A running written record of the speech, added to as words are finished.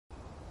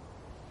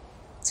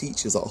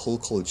Teachers at Hull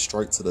College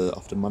striked today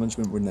after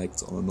management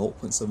reneged on a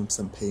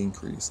 0.7% pay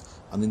increase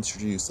and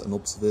introduced an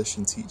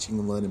observation teaching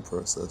and learning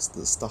process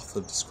that staff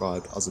have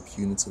described as a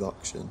punitive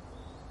action.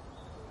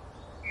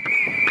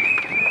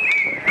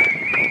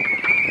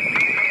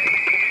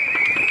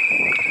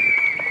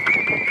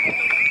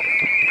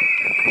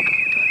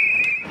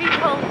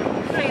 People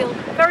feel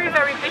very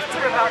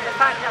bitter about the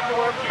fact that they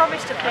were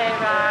promised a pay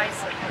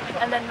rise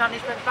and then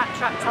management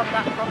backtracked on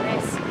that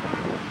promise.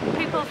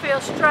 People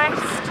feel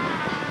stressed,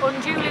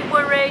 unduly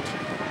worried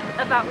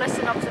about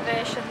lesson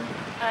observation.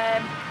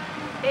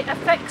 It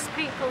affects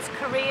people's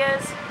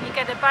careers. You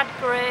get a bad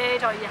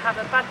grade or you have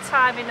a bad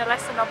time in a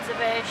lesson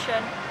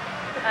observation.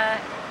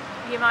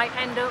 You might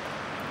end up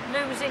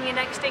losing your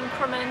next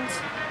increment.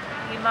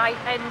 You might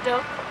end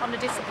up on a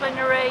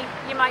disciplinary.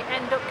 You might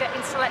end up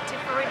getting selected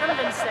for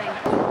redundancy.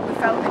 We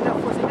felt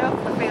enough was enough.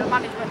 We feel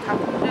management have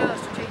no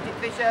strategic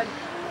vision.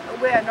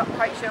 We're not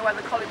quite sure where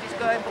the college is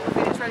going, but we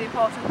feel it's really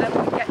important that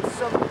we get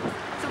some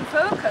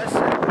focus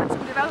and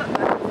some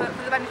development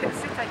for the benefit of the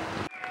city.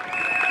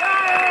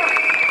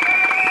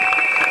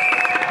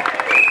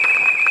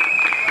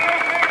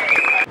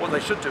 What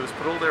they should do is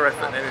put all their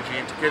effort and energy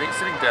into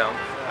sitting down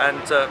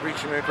and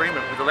reaching an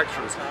agreement with the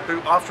lecturers who,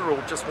 after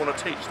all, just want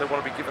to teach. They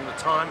want to be given the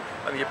time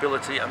and the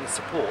ability and the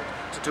support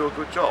to do a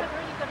good job.